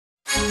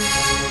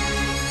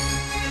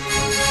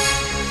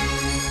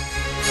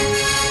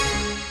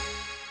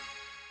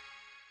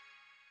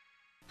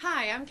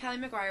I'm Kelly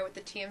McGuire with the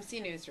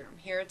TMC Newsroom.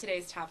 Here are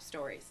today's top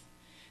stories.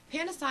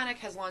 Panasonic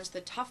has launched the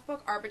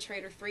Toughbook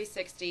Arbitrator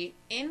 360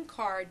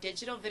 in-car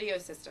digital video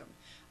system,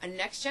 a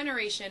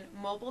next-generation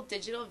mobile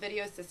digital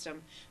video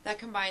system that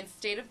combines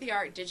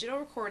state-of-the-art digital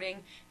recording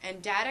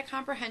and data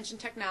comprehension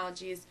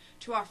technologies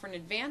to offer an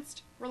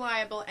advanced,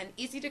 reliable, and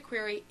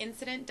easy-to-query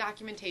incident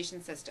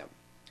documentation system.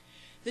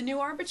 The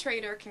new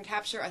Arbitrator can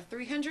capture a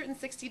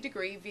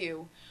 360-degree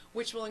view,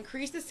 which will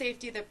increase the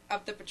safety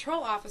of the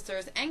patrol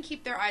officers and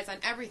keep their eyes on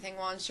everything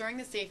while ensuring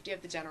the safety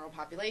of the general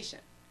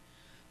population.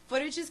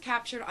 Footage is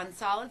captured on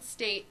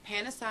solid-state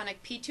Panasonic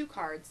P2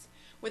 cards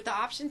with the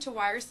option to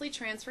wirelessly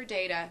transfer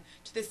data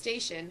to the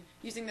station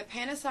using the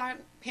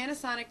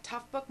Panasonic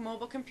Toughbook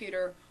mobile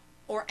computer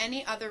or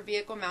any other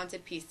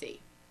vehicle-mounted PC.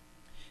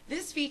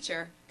 This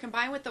feature,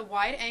 combined with the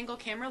wide-angle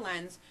camera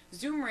lens,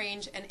 zoom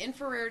range, and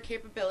infrared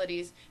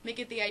capabilities, make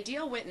it the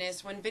ideal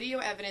witness when video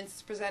evidence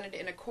is presented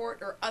in a court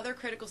or other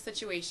critical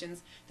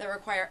situations that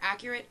require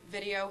accurate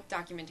video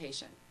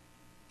documentation.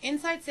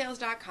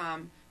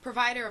 InsideSales.com,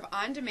 provider of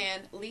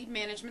on-demand lead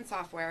management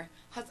software,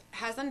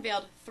 has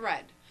unveiled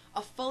Thread,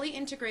 a fully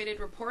integrated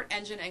report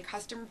engine and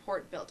custom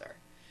report builder.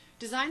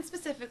 Designed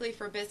specifically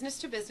for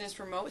business-to-business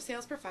remote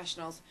sales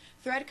professionals,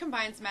 Thread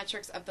combines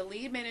metrics of the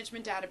lead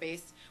management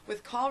database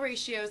with call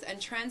ratios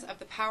and trends of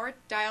the power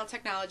dial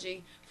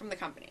technology from the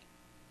company.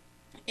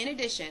 In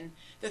addition,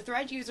 the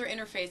Thread user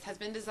interface has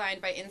been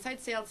designed by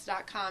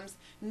InsideSales.com's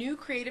new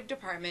creative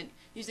department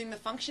using the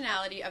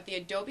functionality of the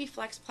Adobe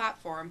Flex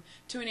platform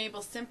to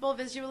enable simple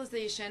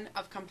visualization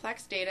of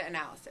complex data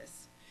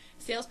analysis.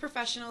 Sales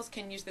professionals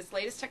can use this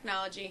latest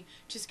technology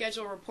to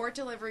schedule report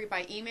delivery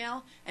by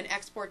email and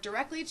export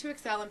directly to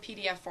Excel and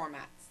PDF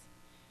formats.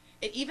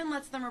 It even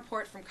lets them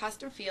report from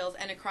custom fields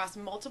and across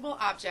multiple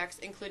objects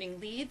including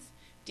leads,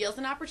 deals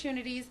and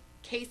opportunities,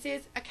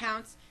 cases,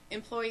 accounts,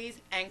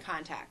 employees, and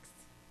contacts.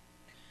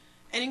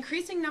 An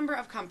increasing number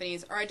of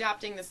companies are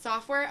adopting the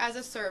Software as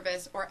a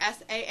Service, or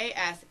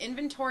SaaS,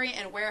 inventory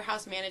and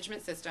warehouse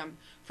management system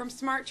from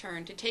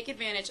SmartTurn to take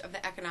advantage of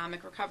the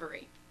economic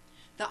recovery.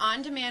 The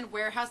on-demand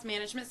warehouse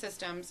management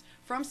systems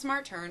from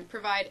SmartTurn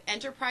provide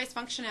enterprise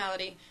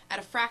functionality at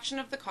a fraction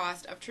of the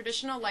cost of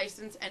traditional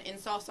license and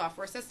install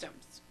software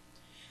systems.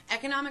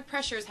 Economic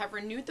pressures have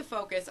renewed the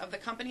focus of the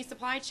company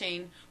supply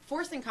chain,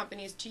 forcing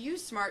companies to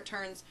use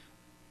SmartTurn's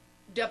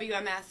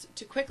WMS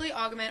to quickly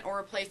augment or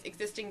replace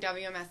existing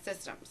WMS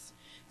systems.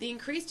 The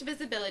increased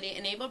visibility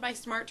enabled by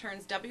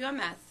SmartTurn's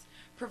WMS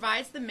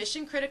provides the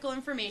mission-critical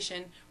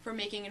information for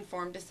making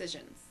informed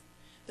decisions.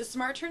 The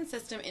SmartTurn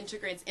system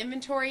integrates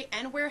inventory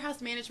and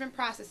warehouse management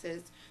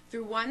processes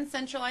through one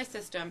centralized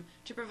system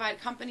to provide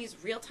companies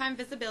real-time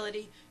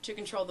visibility to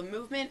control the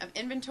movement of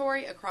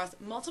inventory across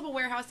multiple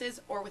warehouses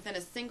or within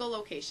a single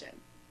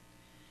location.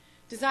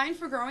 Designed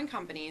for growing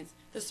companies,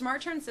 the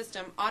SmartTurn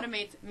system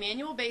automates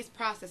manual-based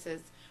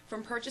processes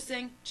from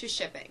purchasing to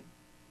shipping.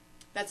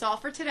 That's all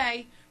for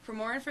today. For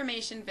more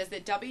information,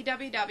 visit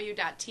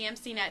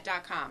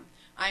www.tmcnet.com.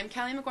 I'm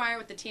Kelly McGuire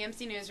with the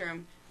TMC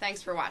Newsroom.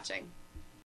 Thanks for watching.